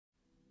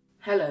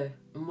Hello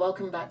and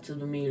welcome back to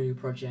the Miru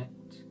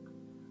project.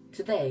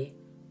 Today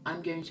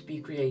I'm going to be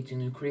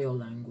creating a Creole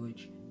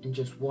language in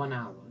just 1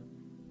 hour.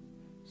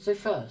 So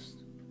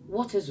first,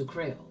 what is a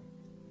Creole?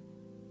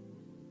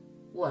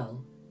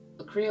 Well,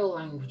 a Creole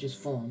language is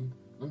formed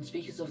when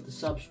speakers of the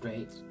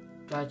substrate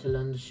try to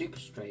learn the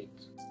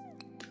superstrate.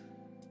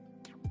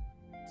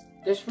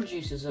 This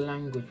produces a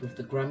language with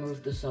the grammar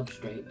of the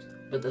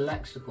substrate but the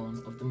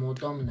lexicon of the more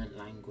dominant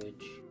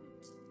language.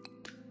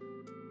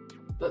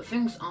 But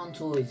things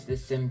aren't always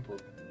this simple.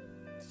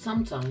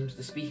 Sometimes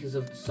the speakers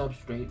of the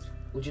substrate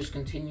will just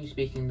continue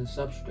speaking the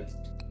substrate,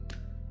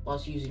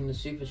 whilst using the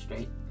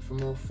superstrate for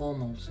more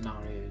formal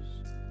scenarios.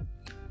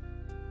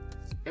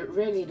 It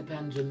really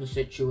depends on the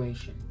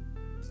situation.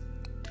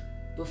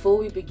 Before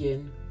we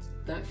begin,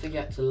 don't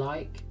forget to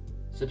like,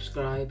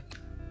 subscribe,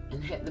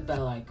 and hit the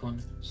bell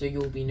icon so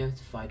you'll be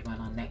notified when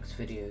our next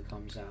video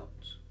comes out.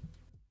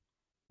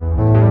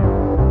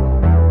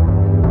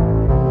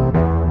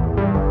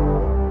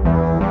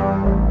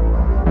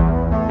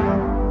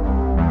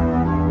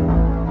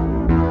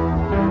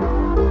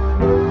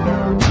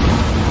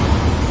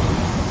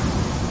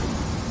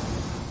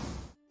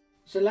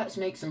 So let's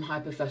make some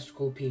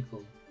hypothetical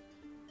people.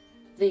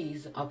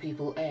 These are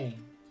people A,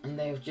 and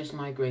they have just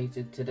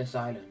migrated to this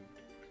island.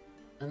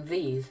 And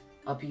these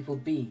are people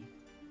B,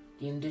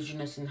 the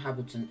indigenous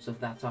inhabitants of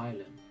that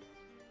island.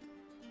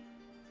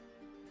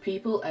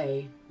 People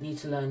A need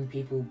to learn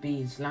people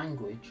B's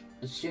language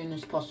as soon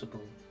as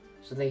possible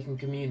so they can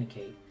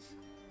communicate.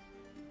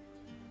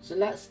 So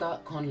let's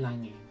start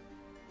Conlanging.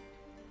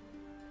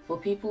 For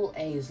people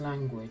A's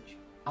language,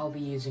 I'll be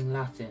using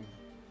Latin.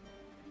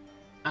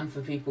 And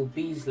for people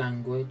B's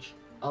language,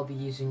 I'll be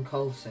using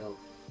Kolsil,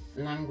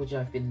 the language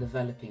I've been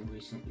developing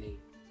recently.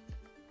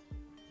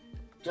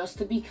 Just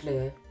to be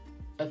clear,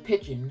 a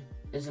pidgin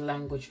is a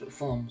language that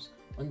forms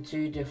when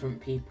two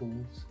different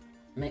peoples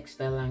mix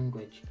their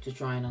language to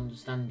try and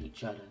understand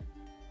each other.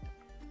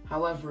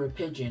 However, a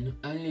pidgin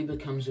only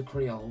becomes a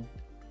Creole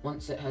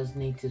once it has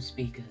native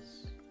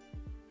speakers.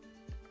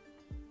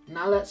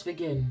 Now let's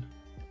begin.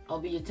 I'll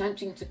be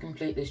attempting to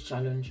complete this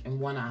challenge in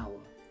 1 hour.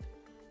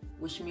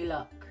 Wish me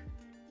luck.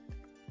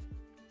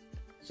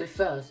 So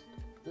first,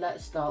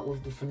 let's start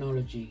with the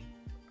phonology.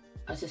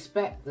 I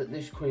suspect that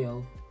this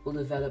Creole will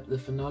develop the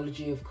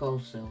phonology of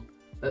Kolsil,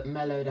 but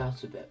mellowed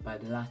out a bit by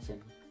the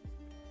Latin.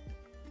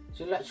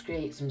 So let's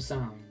create some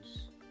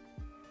sounds.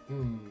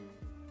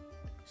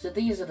 So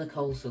these are the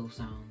Kolsil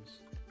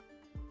sounds,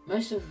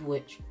 most of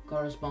which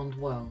correspond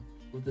well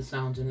with the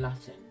sounds in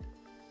Latin.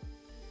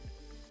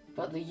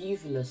 But the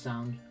uvula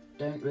sound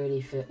don't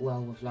really fit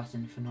well with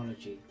Latin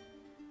phonology,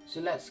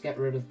 so let's get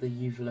rid of the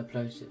uvula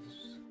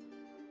plosives.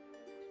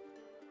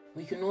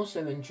 We can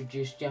also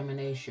introduce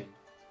gemination,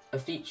 a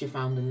feature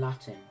found in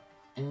Latin,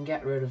 and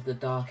get rid of the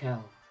dark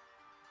L.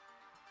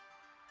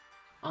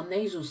 Our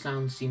nasal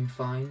sounds seem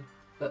fine,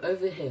 but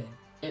over here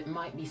it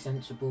might be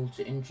sensible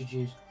to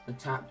introduce the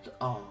tapped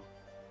R,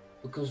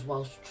 because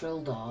whilst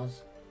trilled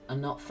Rs are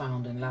not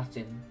found in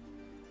Latin,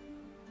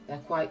 they're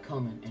quite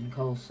common in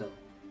Kolsil.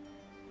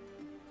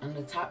 And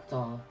the tapped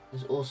R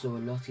is also a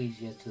lot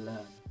easier to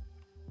learn.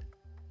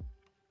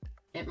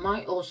 It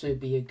might also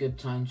be a good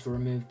time to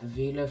remove the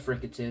velar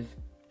fricative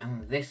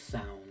and this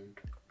sound.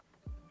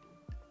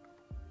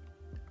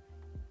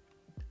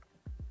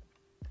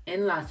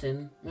 In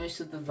Latin, most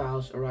of the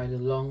vowels are either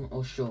long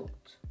or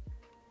short.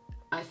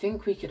 I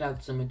think we could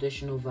add some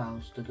additional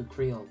vowels to the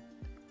Creole,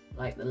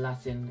 like the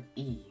Latin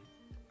E.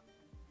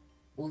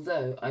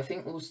 Although I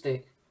think we'll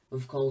stick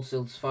with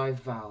Kolsil's 5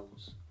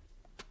 vowels,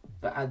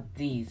 but add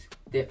these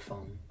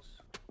diphthongs.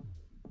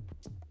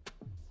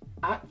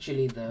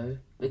 Actually though,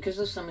 because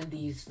of some of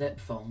these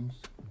diphthongs,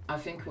 I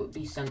think it would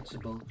be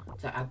sensible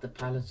to add the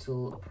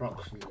palatal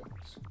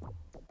approximants.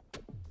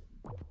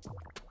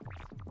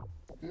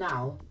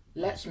 Now,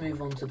 let's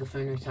move on to the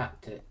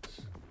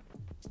phonotactics.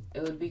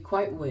 It would be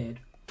quite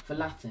weird for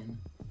Latin,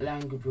 a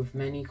language with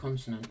many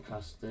consonant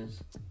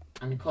clusters,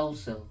 and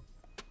Kolsil,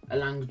 a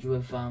language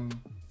with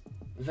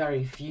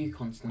very few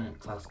consonant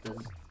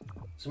clusters,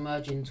 to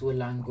merge into a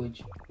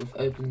language with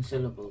open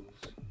syllables.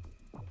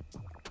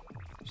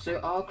 So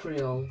our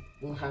Creole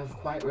will have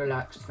quite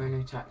relaxed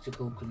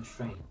phonotactical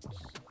constraints.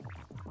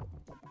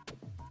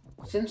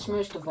 Since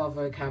most of our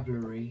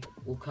vocabulary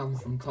will come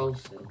from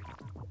Kolsil,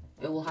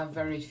 it will have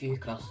very few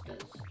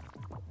clusters.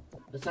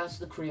 But as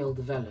the Creole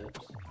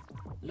develops,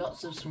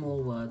 lots of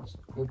small words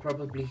will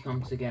probably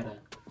come together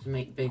to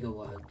make bigger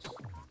words,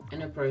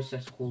 in a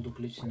process called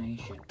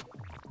agglutination.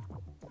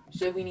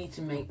 So we need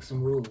to make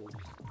some rules.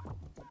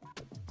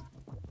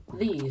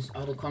 These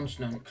are the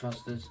consonant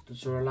clusters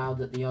that are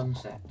allowed at the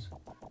onset,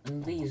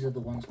 and these are the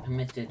ones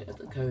permitted at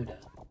the coda.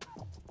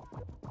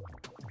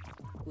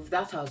 With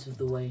that out of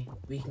the way,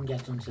 we can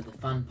get onto the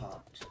fun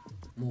part,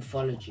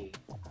 morphology.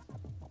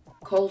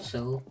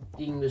 Kolsil,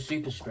 being the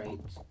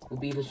superstrate, will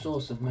be the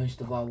source of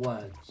most of our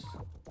words.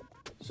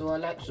 So our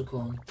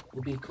lexicon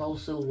will be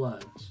Kolsil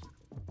words,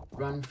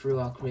 run through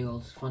our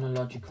Creole's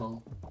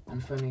phonological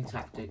and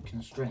phonotactic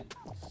constraints.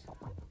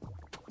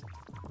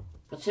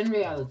 But in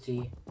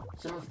reality,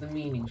 some of the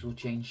meanings will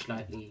change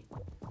slightly,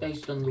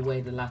 based on the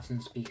way the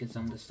Latin speakers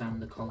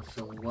understand the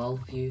Kolsil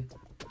worldview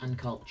and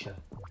culture.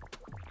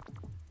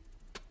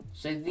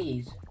 So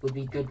these would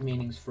be good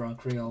meanings for our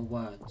Creole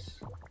words.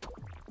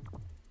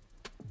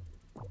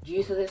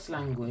 Due to this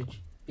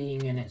language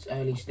being in its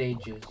early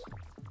stages,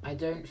 I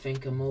don't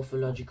think a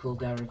morphological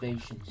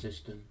derivation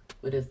system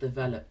would have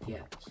developed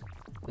yet,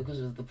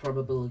 because of the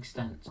probable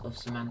extent of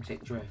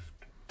semantic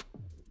drift.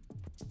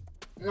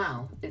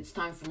 Now, it's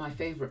time for my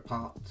favourite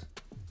part,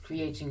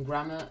 creating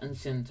grammar and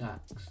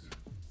syntax.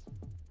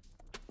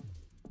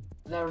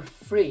 There are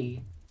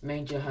three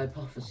major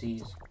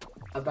hypotheses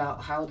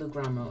about how the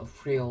grammar of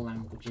Creole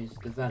languages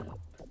develop.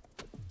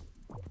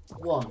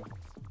 1.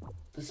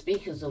 The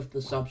speakers of the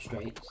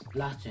substrates,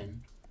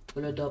 Latin,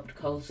 will adopt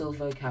Kolsil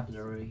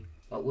vocabulary,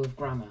 but with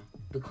grammar,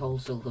 the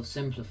Kolsil have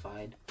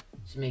simplified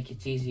to make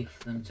it easier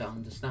for them to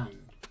understand.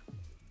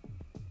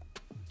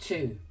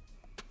 2.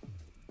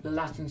 The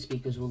Latin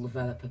speakers will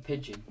develop a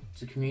pidgin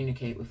to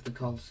communicate with the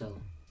Kolsil.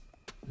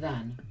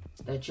 Then,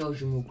 their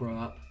children will grow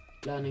up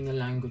learning a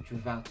language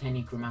without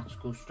any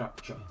grammatical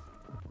structure.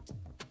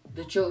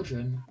 The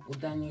children will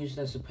then use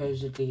their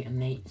supposedly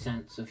innate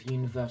sense of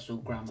universal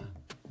grammar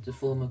to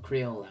form a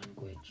Creole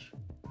language.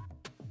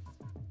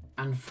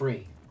 And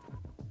 3.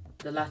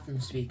 The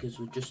Latin speakers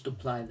will just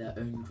apply their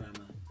own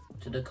grammar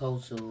to the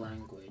Kolsil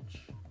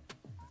language.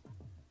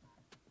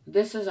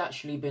 This has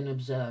actually been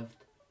observed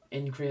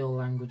in Creole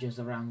languages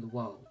around the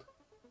world,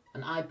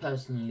 and I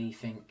personally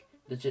think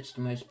that it's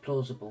the most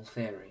plausible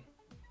theory.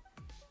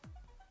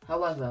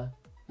 However,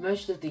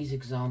 most of these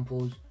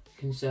examples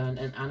concern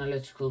an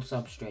analytical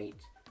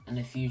substrate and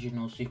a fusion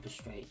or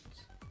superstrate.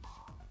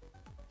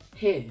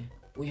 Here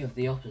we have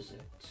the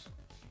opposite.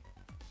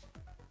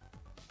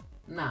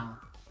 Now,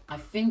 I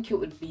think it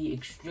would be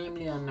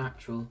extremely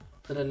unnatural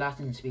for the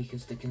Latin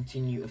speakers to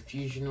continue a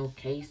fusional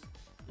case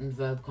and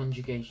verb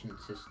conjugation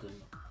system.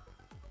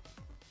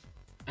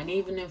 And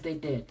even if they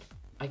did,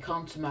 I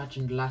can't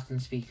imagine the Latin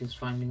speakers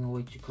finding a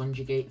way to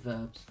conjugate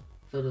verbs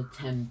for the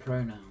 10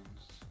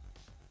 pronouns,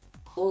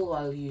 all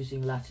while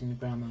using Latin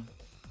grammar.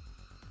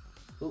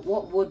 But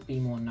what would be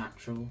more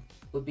natural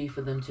would be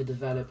for them to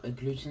develop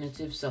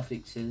agglutinative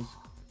suffixes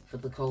for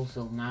the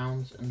Kolsil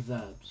nouns and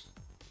verbs.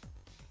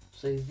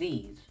 So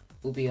these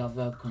will be our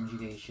verb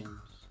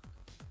conjugations,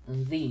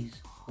 and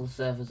these will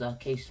serve as our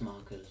case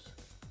markers.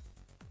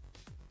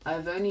 I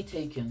have only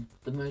taken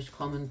the most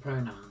common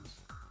pronouns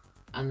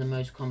and the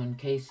most common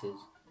cases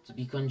to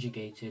be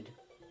conjugated,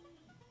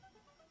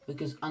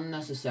 because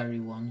unnecessary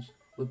ones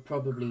would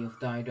probably have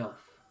died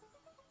off.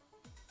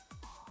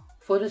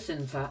 For the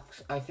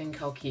syntax, I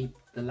think I'll keep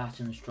the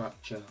Latin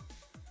structure,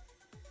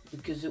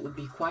 because it would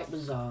be quite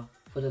bizarre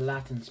for the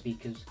Latin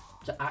speakers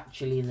to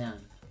actually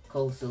learn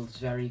Kolsil's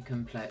very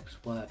complex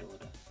word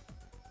order.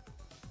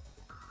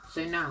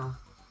 So now,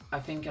 I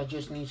think I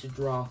just need to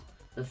draft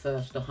the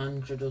first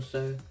 100 or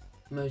so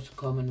most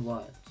common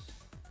words.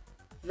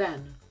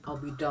 Then, I'll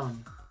be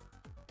done.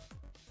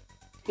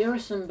 Here are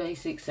some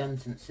basic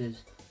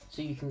sentences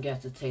so you can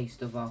get a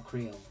taste of our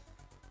Creole.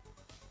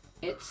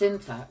 Its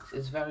syntax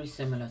is very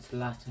similar to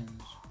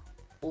Latin's,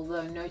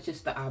 although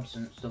notice the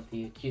absence of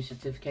the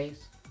accusative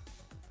case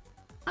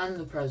and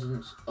the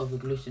presence of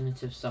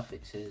agglutinative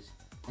suffixes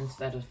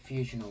instead of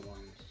fusional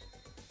ones.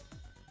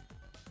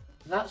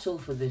 That's all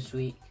for this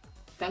week.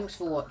 Thanks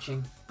for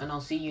watching, and I'll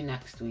see you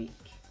next week.